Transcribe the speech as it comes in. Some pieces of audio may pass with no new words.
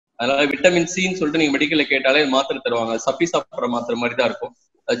அதனால விட்டமின் சின்னு சொல்லிட்டு நீங்க மெடிக்கல்ல கேட்டாலே மாத்திரை தருவாங்க. சப்பி சாப்பிட்ற மாத்திரை மாதிரி தான் இருக்கும்.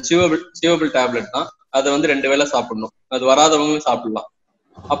 அது சிவபிள் டேப்லெட் தான். அதை வந்து 2 வேளை சாப்பிடணும். அது வராதவங்களும் சாப்பிடலாம்.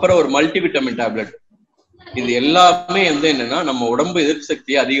 அப்புறம் ஒரு மல்டிவிட்டமின் டேப்லெட். இது எல்லாமே வந்து என்னன்னா நம்ம உடம்பு எதிர்ப்பு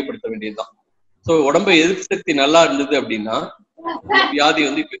சக்தியை அதிகப்படுத்த வேண்டியதுதான். ஸோ உடம்பு எதிர்ப்பு சக்தி நல்லா இருந்தது அப்படின்னா வியாதி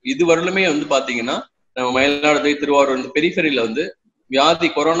வந்து இப்ப இது வரலுமே வந்து பாத்தீங்கன்னா நம்ம மயிலாடுதுறை, திருவாரூர் இந்த பெரிஃபெரியில வந்து வியாதி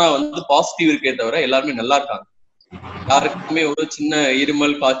கொரோனா வந்து பாசிட்டிவ் இருக்கே தவிர எல்லாருமே நல்லா இருக்காங்க. யாருக்குமே ஒரு சின்ன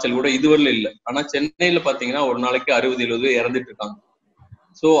இருமல் காய்ச்சல் கூட இதுவரையில இல்லை. ஆனா சென்னையில பாத்தீங்கன்னா ஒரு நாளைக்கு 60-70 இறந்துட்டு இருக்காங்க.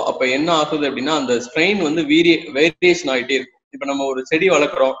 சோ அப்ப என்ன ஆகுது அப்படின்னா அந்த ஸ்ட்ரெயின் வந்து வேரியேஷன் ஆகிட்டே இருக்கும். இப்ப நம்ம ஒரு செடி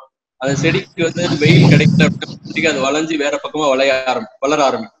வளர்க்குறோம், அந்த செடிக்கு வந்து வெயில் கிடைக்கல அப்படின்னா அது வளைஞ்சு வேற பக்கமா வளர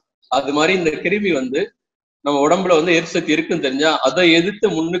ஆரம்பிக்கும். அது மாதிரி இந்த கிருமி வந்து நம்ம உடம்புல வந்து எதிர்ப்பு சக்தி இருக்குன்னு தெரிஞ்சா அதை எதிர்த்து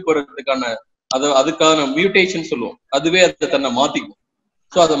முன்னுக்கு வர்றதுக்கான அதுக்கான மியூட்டேஷன் சொல்லுவோம். அதுவே அதை தன்னை மாத்திக்கும்.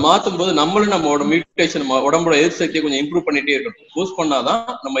 ஸோ அதை மாத்தும் போது நம்மளும் நம்மளோட மியூட்டேஷன் உடம்போட எதிர்ப்பு சக்தியை கொஞ்சம் இம்ப்ரூவ் பண்ணிட்டே இருக்கணும். பூஸ்ட் பண்ணாதான்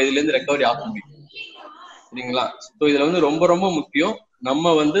நம்ம இதுல இருந்து ரெக்கவரி ஆக முடியும். சரிங்களா? ஸோ இதுல வந்து ரொம்ப ரொம்ப முக்கியம்.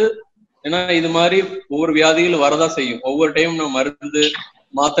 நம்ம வந்து ஏன்னா இது மாதிரி ஒவ்வொரு வியாதிகளும் வரதான் செய்யும். ஒவ்வொரு டைம் நம்ம மருந்து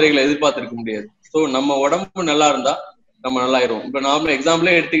மாத்திரைகளை எதிர்பார்த்திருக்க முடியாது. ஸோ நம்ம உடம்பு நல்லா இருந்தா நம்ம நல்லாயிரும். இப்ப நார்மல்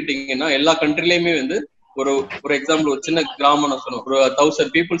எக்ஸாம்பிளே எடுத்துக்கிட்டீங்கன்னா எல்லா கண்ட்ரிலயுமே வந்து ஒரு எக்ஸாம்பிள் ஒரு சின்ன கிராமம் சொல்லணும். ஒரு 1000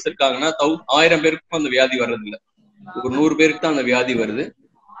 பீப்புள்ஸ் இருக்காங்கன்னா 1000 பேருக்கும் அந்த வியாதி வர்றது இல்லை. ஒரு 100 பேருக்கு தான் அந்த வியாதி வருது.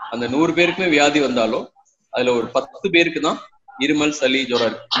 அந்த 100 பேருக்குமே வியாதி வந்தாலும் அதுல ஒரு 10 பேருக்கு தான் இருமல், சளி, ஜுரம்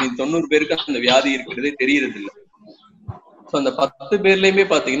இருக்கு. 90 பேருக்கு அந்த வியாதி இருக்கிறதே தெரியறது இல்லை. ஸோ அந்த 10 பேர்லயுமே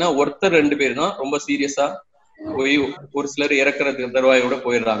பாத்தீங்கன்னா ஒருத்தர் 2 பேர் தான் ரொம்ப சீரியஸா போய் ஒரு சிலர் இறக்குறதுக்கு தருவாயோட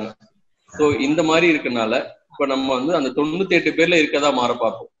போயிடுறாங்க. ஸோ இந்த மாதிரி இருக்கனால இப்ப நம்ம வந்து அந்த 98 பேர்ல இருக்கதா மாற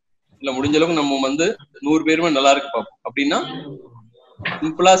பார்ப்போம். இல்ல முடிஞ்ச அளவுக்கு நம்ம வந்து 100 பேருமே நல்லா இருக்கு பார்ப்போம். அப்படின்னா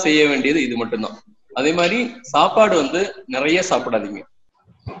சிம்பிளா செய்ய வேண்டியது இது மட்டும்தான். அதே மாதிரி சாப்பாடு வந்து நிறைய சாப்பிடாதீங்க,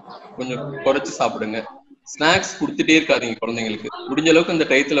 கொஞ்சம் குறைச்சு சாப்பிடுங்க. ஸ்நாக்ஸ் கொடுத்துட்டே இருக்காதீங்க குழந்தைங்களுக்கு. முடிஞ்ச அளவுக்கு இந்த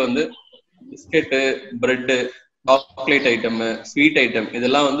டயத்துல வந்து biscuit, bread, chocolate item, sweet item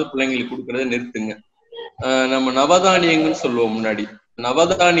இதெல்லாம் வந்து பிள்ளைங்களுக்கு கொடுக்கறத நிறுத்துங்க. நம்ம நவதானியங்கள்னு சொல்லுவோம் முன்னாடி.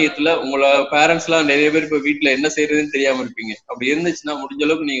 நவதானியத்துல உங்களோட பேரண்ட்ஸ் எல்லாம் நிறைய பேர் இப்ப வீட்டுல என்ன செய்யறதுன்னு தெரியாம இருப்பீங்க. அப்படி இருந்துச்சுன்னா முடிஞ்ச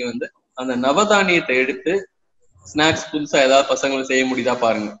அளவுக்கு நீங்க வந்து அந்த நவதானியத்தை எடுத்து ஸ்நாக்ஸ் புதுசா ஏதாவது பசங்களுக்கு செய்ய முடியுதா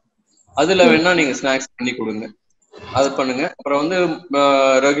பாருங்க. அதுல வேணா நீங்க ஸ்நாக்ஸ் பண்ணி கொடுங்க. அது பண்ணுங்க. அப்புறம் வந்து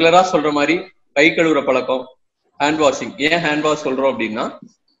ரெகுலரா சொல்ற மாதிரி கை கழுவுற பழக்கம், ஹேண்ட் வாஷிங். ஏன் ஹேண்ட் வாஷ் சொல்றோம் அப்படின்னா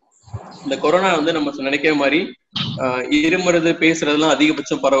இந்த கொரோனா வந்து நம்ம நினைக்கிற மாதிரி இருமுறது பேசுறதுலாம்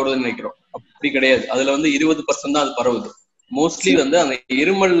அதிகபட்சம் பரவுறதுன்னு நினைக்கிறோம். அப்படி கிடையாது. அதுல வந்து 20% தான் அது பரவுது. மோஸ்ட்லி வந்து அந்த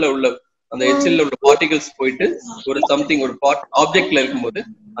இருமல்ல உள்ள அந்த எச்சில்ல உள்ள பார்ட்டிகல்ஸ் போயிட்டு ஒரு சம்திங் ஒரு ஆப்ஜெக்ட்ல இருக்கும்போது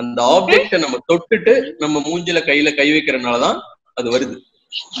அந்த ஆப்ஜெக்ட நம்ம தொட்டுட்டு நம்ம மூஞ்சில கையில கை வைக்கிறதுனாலதான் அது வருது.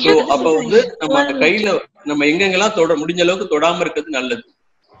 ஸோ அப்ப வந்து நம்ம கையில நம்ம எங்கெங்கெல்லாம் முடிஞ்ச அளவுக்கு தொடாம இருக்கிறது நல்லது.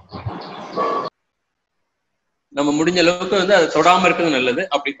 நம்ம முடிஞ்ச அளவுக்கு வந்து அதை தொடாம இருக்கிறது நல்லது.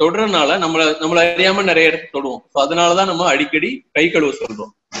 அப்படி தொடுறதுனால நம்மள அறியாம நிறைய இடத்துக்கு தொடுவோம். ஸோ அதனாலதான் நம்ம அடிக்கடி கை கழுவ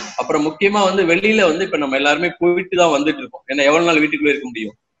சொல்றோம். அப்புறம் முக்கியமா வந்து வெளியில வந்து இப்ப நம்ம எல்லாருமே போயிட்டு தான் வந்துட்டு இருக்கோம். ஏன்னா எவ்வளவு நாள் வீட்டுக்குள்ளே இருக்க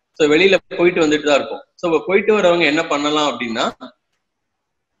முடியும். ஸோ வெளியில போயிட்டு வந்துட்டு தான் இருக்கும். ஸோ போயிட்டு வரவங்க என்ன பண்ணலாம் அப்படின்னா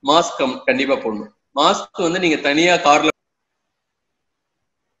மாஸ்க் கண்டிப்பா போடணும். மாஸ்க் வந்து நீங்க தனியா கார்ல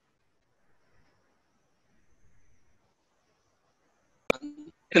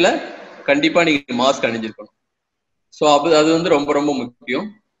கண்டிப்பா நீங்க மாஸ்க் அணிஞ்சிருக்கணும். ஸோ அது வந்து ரொம்ப ரொம்ப முக்கியம்.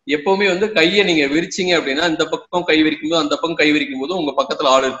 எப்பவுமே வந்து கையை நீங்க விரிச்சிங்க அப்படின்னா இந்த பக்கம் கை விரிக்கும் போது அந்த பக்கம் கை விரிக்கும் போது உங்க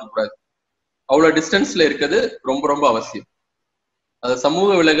பக்கத்துல ஆள் இருக்கக்கூடாது. அவ்வளவு டிஸ்டன்ஸ்ல இருக்கிறது ரொம்ப ரொம்ப அவசியம். அது சமூக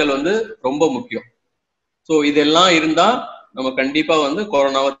விலகல் வந்து ரொம்ப முக்கியம். ஸோ இதெல்லாம் இருந்தா நம்ம கண்டிப்பா வந்து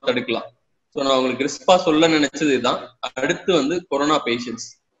கொரோனாவை தடுக்கலாம். ஸோ நான் உங்களுக்கு கிறிஸ்பா சொல்ல நினைச்சது இதுதான். அடுத்து வந்து கொரோனா பேஷண்ட்ஸ்.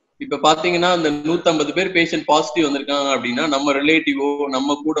 இப்ப பாத்தீங்கன்னா இந்த 150 பேர் பேஷண்ட் பாசிட்டிவ் வந்திருக்காங்க அப்படின்னா நம்ம ரிலேட்டிவோ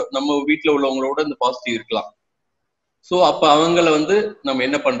நம்ம வீட்டுல உள்ளவங்களோட இந்த பாசிட்டிவ் இருக்கலாம். ஸோ அப்ப அவங்கள வந்து நம்ம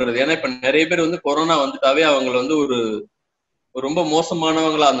என்ன பண்றது? ஏன்னா இப்ப நிறைய பேர் வந்து கொரோனா வந்துட்டாவே அவங்களை வந்து ஒரு ரொம்ப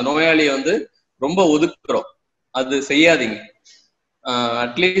மோசமானவங்களா அந்த நோயாளியை வந்து ரொம்ப ஒதுக்குறோம். அது செய்யாதீங்க.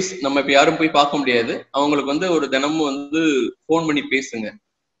 அட்லீஸ்ட் நம்ம இப்ப யாரும் போய் பார்க்க முடியாது. அவங்களுக்கு வந்து ஒரு தினமும் வந்து போன் பண்ணி பேசுங்க.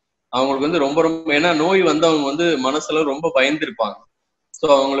 அவங்களுக்கு வந்து ரொம்ப ரொம்ப ஏன்னா நோய் வந்து அவங்க வந்து மனசுல ரொம்ப பயந்து இருப்பாங்க. ஸோ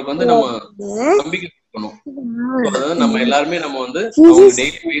அவங்களுக்கு வந்து நம்ம நம்பிக்கை கொடுக்கணும். அதாவது நம்ம எல்லாருமே நம்ம வந்து அவங்க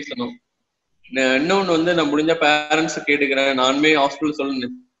டெய்லி பேசணும். இன்னொன்னு வந்து நான் முடிஞ்ச பேரண்ட்ஸ் கேட்டுக்கிறேன். நானுமே ஹாஸ்பிட்டல் சொல்ல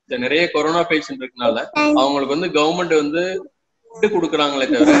நிறைய கொரோனா பேஷண்ட் இருக்கனால அவங்களுக்கு வந்து கவர்மெண்ட் வந்து ஃபுட் கொடுக்குறாங்களே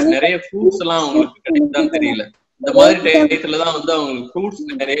தவிர நிறைய ஃப்ரூட்ஸ் எல்லாம் அவங்களுக்கு கிடைக்குதான்னு தெரியல. இந்த மாதிரி டயத்துலதான் வந்து அவங்களுக்கு ஃப்ரூட்ஸ்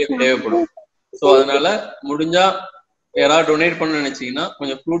நிறைய தேவைப்படும். ஸோ அதனால முடிஞ்சா யாராவது டொனேட் பண்ண நினைச்சீங்கன்னா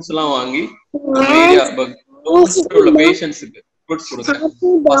கொஞ்சம் ஃப்ரூட்ஸ் எல்லாம் வாங்கி ஏரியா உள்ள பேஷண்ட்ஸுக்கு ஃப்ரூட்ஸ் கொடுங்க.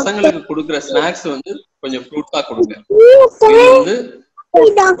 பசங்களுக்கு கொடுக்குற ஸ்நாக்ஸ் வந்து கொஞ்சம் ஃப்ரூட்ஸா கொடுங்க. இது வந்து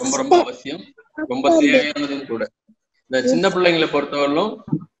ரொம்ப ரொம்ப அவசியம், ரொம்ப தேவையானதும் கூட. இந்த சின்ன பிள்ளைங்களை பொறுத்தவரையிலும்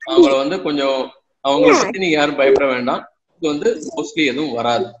அவங்கள வந்து கொஞ்சம் அவங்கள பத்தி நீங்க யாரும் பயப்பட வேண்டாம். இது வந்து மோஸ்ட்லி எதுவும்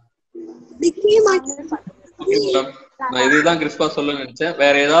வராது. ஓகே மேடம், நான் இதுதான் கிறிஸ்பா சொல்ல நினைச்சேன்.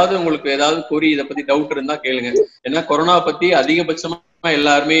 வேற ஏதாவது உங்களுக்கு ஏதாவது கொரி இதை பத்தி டவுட் இருந்தா கேளுங்க. ஏன்னா கொரோனா பத்தி அதிகபட்சமா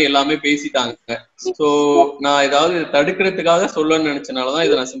எல்லாருமே எல்லாமே பேசிட்டாங்க. சோ நான் ஏதாவது தடுக்கிறதுக்காக சொல்லணும்னு நினைச்சனாலதான்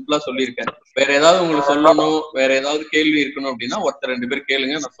இதை நான் சிம்பிளா சொல்லியிருக்கேன். வேற ஏதாவது உங்களுக்கு சொல்லணும், வேற ஏதாவது கேள்வி இருக்கணும் அப்படின்னா ஒருத்தர் 2 பேர்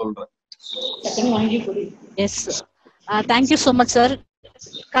கேளுங்க, நான் சொல்றேன். Yes, thank you so much, sir.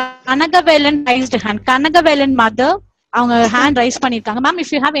 Kanagavelan raised hand. Kanagavelan mother, அவங்க hand raise பண்ணிருக்காங்க. Ma'am,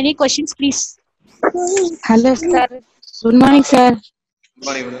 if you have any questions, please. Hello, sir. Good morning, sir. Good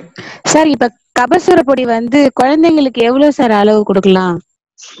morning, madam. Sir, இப்ப கபசுர பொடி வந்து குழந்தைங்களுக்கு எவ்வளவு சார் அளவு கொடுக்கலாம்?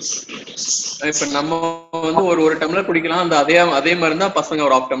 இப்ப நம்ம வந்து ஒரு டம்ளர் குடிக்கலாம். அந்த அதே மாதிரி தான் பசங்க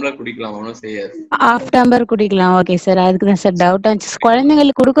ஒரு 1/2 டம்ளர் குடிக்கலாம். ஒன்றும் செய்யாது. 1/2 டம்ளர் குடிக்கலாம். ஓகே சார், அதுக்கு தான் சார் டவுட் ஆச்சு.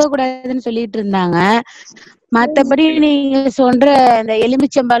 குழந்தைங்களுக்கு கொடுக்க கூடாதுன்னு சொல்லிட்டு இருந்தாங்க. மத்தபடி நீங்க சொல்ற இந்த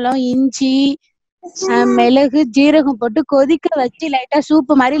எலுமிச்சம்பழம், இஞ்சி, மிளகு, ஜீரகம் போட்டு கொதிக்க வச்சு லைட்டா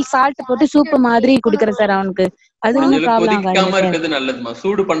சூப்பு மாதிரி சால்ட் போட்டு சூப்பு மாதிரி குடுக்கறேன் சார் அவனுக்கு. அது ஒன்னும் ப்ராப்ளம் ஆகாது. நல்லதுமா,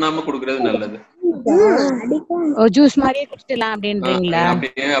 சூடு பண்ணாம குடுக்கிறது நல்லது. ஓ, ஜூஸ் மாதிரியே குடிச்சிடலாம் அப்படின்றீங்களா?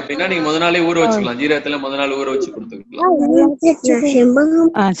 அப்படின்னா நீங்க முத நாளே ஊற வச்சுக்கலாம். ஜீரகத்துல முத நாள் ஊற வச்சு கொடுத்துக்கலாம்.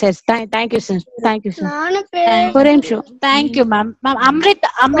 சரி, thank you sir. Thank you sir. ஒரு நிமிஷம். Thank you, ma'am. Ma'am,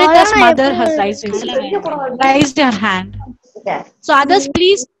 Amrita's mother has raised her hand. So others,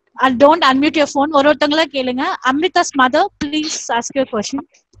 please don't unmute your phone. ஒருத்தங்கள கேளுங்க. Amrita's mother, please ask your question.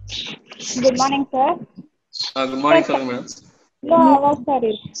 Good morning, sir. Good morning, சொல்லுங்க madam. Sir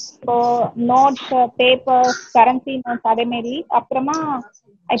இப்போ notes, paper, currency notes அதே மாதிரி, அப்புறமா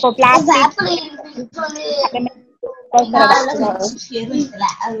இப்போ plastic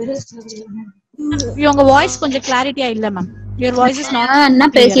உங்க voice கொஞ்சம் கிளாரிட்டியா இல்ல ma'am. your voice is not என்ன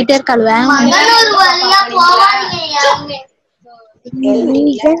பேசிட்டே இருக்கல்வேன்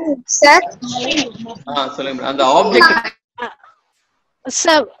சார். சொல்லுங்க அந்த ஆப்ஜெக்ட்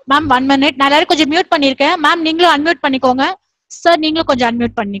சார். மேம் 1 minute, நான் எல்லாரும் கொஞ்சம் மியூட் பண்ணிருக்கேன். மேம் நீங்களும் அன்மியூட் பண்ணிக்கோங்க. சார் நீங்களும் கொஞ்சம்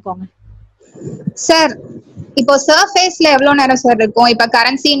அன்மியூட் பண்ணிக்கோங்க. சார், இப்போ சர்ஃபேஸ்ல எவ்வளவு நேரம் சார் இருக்கும்? இப்ப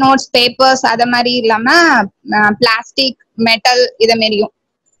கரன்சி நோட்ஸ், பேப்பர்ஸ் அத மாதிரி இல்லாம பிளாஸ்டிக், மெட்டல் இத மாதிரியும்.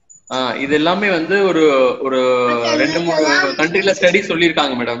 இது எல்லாமே வந்து ஒரு 2-3 கண்ட்ரில ஸ்டடி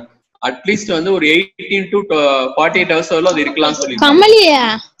சொல்லிருக்காங்க மேடம். அட்லீஸ்ட் வந்து ஒரு 18 to 48 hours வரல அது இருக்கலாம் சொல்லிருக்காங்க. கமலியா?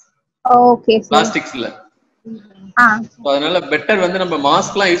 Okay sir. பிளாஸ்டிக்ஸ்ல. அதனால பெட்டர் வந்து நம்ம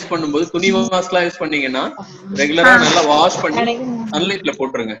மாஸ்க்லாம் யூஸ் பண்ணும்போது, துணி மாஸ்க்லாம் யூஸ் பண்ணீங்கன்னா ரெகுலரா நல்லா வாஷ் பண்ணி சன்லைட்ல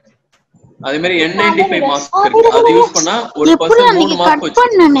போட்டுருங்க. அதே மாதிரி N95 மாஸ்க் இருக்கு, அது யூஸ் பண்ணா ஒரு பர்சன் 3 மாஸ்க் வச்சு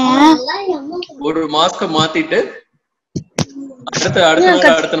ஒரு மாஸ்க மாத்திட்டு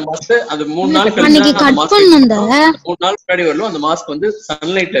அடுத்த மாஸ்க் அது 3 நாள் கழிச்சு அந்த மாஸ்க் 3 நாள் முன்னாடி வரலும் அந்த மாஸ்க் வந்து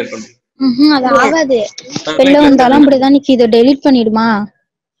சன்லைட்ல இருக்கணும். அது ஆகாது. வெளில வந்தாலும் அப்படிதான் நிக்கி. இத delete பண்ணிடுமா?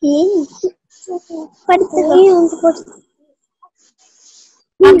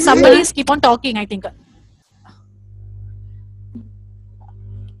 Somebody is keep on talking, I think.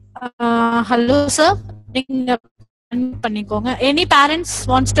 Hello sir, நீங்க பண்ணிக்கோங்க. Any parents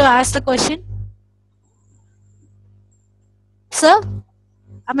wants to ask the question? Sir,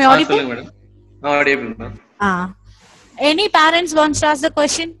 am I audible? சொல்லுங்க madam. audible ma'am. Any parents wants to ask the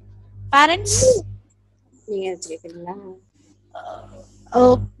question? Parents? நீங்க கேக்குறீங்களா?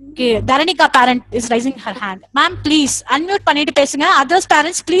 Okay, Dharanika parent is raising her hand. Ma'am, please unmute பண்ணிட்டு பேசுங்க. Others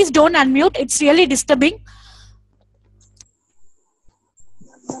parents, please don't unmute. It's really disturbing.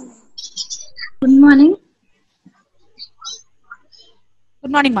 Good morning.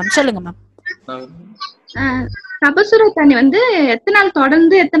 Good morning ma'am. சொல்லுங்க ma'am. கபசுர தண்ணி வந்து எத்தனை நாள்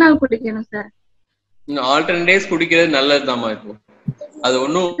தொடர்ந்து எத்தனை நாள் குடிக்கணும் சார்? ஆல்டர்னேட் டேஸ் குடிக்கிறது நல்லதுதாம்மா. இப்போ அது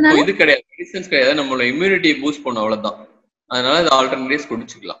ஒன்றும் இது கிடையாது, மெடிசன்ஸ் கிடையாது. நம்மளோட இம்யூனிட்டி பூஸ்ட் பண்ணும், அவ்வளவுதான். அதனால இது ஆல்டர்னேட் டேஸ்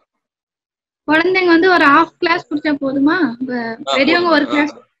குடிச்சுக்கலாம். குழந்தைங்க வந்து ஒரு 1/2 கிளாஸ் குடிச்சா போதுமா? பெரியவங்க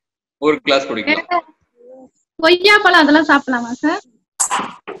ஒரு கிளாஸ் குடிக்கலாம். கொய்யா பழம் அதெல்லாம் சாப்பிடலாமா சார்?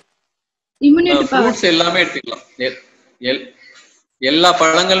 இம்யூனிட்டி பவர் ஃப்ரூட்ஸ் எல்லாமே எடுத்துக்கலாம். எல்லா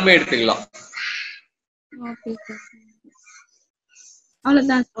பழங்களுமே எடுத்துக்கலாம். Okay sir.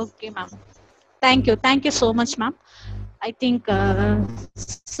 அவ்வளவுதான். Okay ma'am. Thank you so much ma'am. I think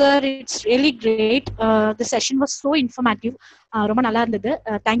sir, it's really great. The session was so informative. ரொம்ப நல்லா இருந்தது.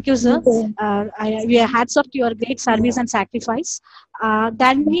 Thank you sir. We are hats off to your great service and sacrifice.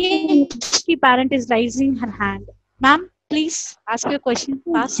 Dhanishri parent is raising her hand. Ma'am, please ask your question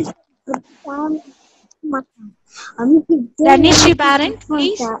fast. Dhanishri parent,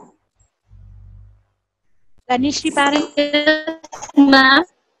 please. Dhanishri parent. Ma'am.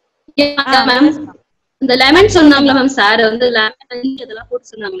 Yeah, ma'am. இந்த lemon சொன்னாங்களா ma'am? Sir வந்து lemon இதெல்லாம்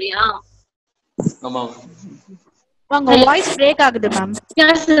போட்டு சொன்னாங்க இல்லையா? ஆமா. உங்க voice break ஆகுது மேம்.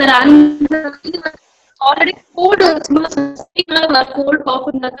 எஸ் சார், அந்த ஆல்ரெடி கோல்ட் கோல்ட் காஃப்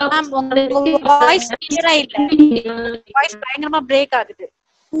இருந்தா மேம் உங்க வாய்ஸ் கிளியரா இல்ல, வாய்ஸ் பயங்கரமா பிரேக் ஆகுது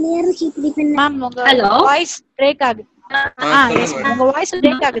மேம். உங்க வாய்ஸ் பிரேக் ஆகுது. எஸ் உங்க வாய்ஸ்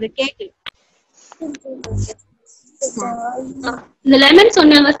பிரேக் ஆகுது, கேக்கு. இந்த லெமன்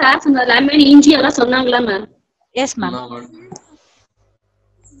சொன்னாங்க சார், அந்த லெமன் இஞ்சி எல்லாம் சொன்னாங்களா மேம்? Yes ma'am.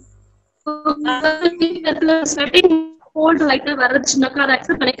 கோல்ட் லைட்டா வரதுச்சுனாக்கா அதை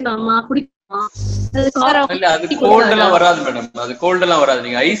அக்செப்ட் பண்ணிக்கலாமா, குடிக்கலாமா? அது கோல்ட் எல்லாம் வராது மேடம், அது கோல்ட் எல்லாம் வராது.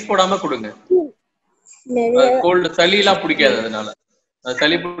 நீங்க ஐஸ் போடாம கொடுங்க. கோல்ட் சளி எல்லாம் பிடிக்காது. அதனால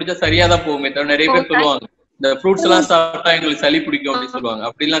சளி பிடிச்சா சரியாதான் போகுமே தவிர, நிறைய பேர் சொல்லுவாங்க இந்த ஃப்ரூட்ஸ் எல்லாம் சாப்பிட்டா எங்களுக்கு சளி பிடிக்கும் அப்படின்னு சொல்லுவாங்க.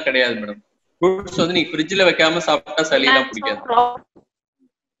 அப்படிலாம் கிடையாது மேடம். ஃப்ரூட்ஸ் வந்து நீங்க ஃப்ரிட்ஜ்ல வைக்காம சாப்பிட்டா சளி எல்லாம் பிடிக்காது.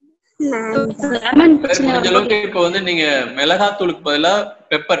 முடிஞ்ச அளவுக்கு இப்ப வந்து நீங்க மிளகாத்தூளுக்கு பதிலா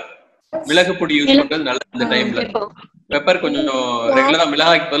பெப்பர், மிளகு பொடி யூஸ் பண்றது நல்லது. இந்த டைம்ல பெப்பர் கொஞ்சம் ரெகுலரா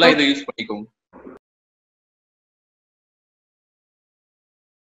மிளகாய்க்கு பதிலா இதை யூஸ் பண்ணிக்கோங்க.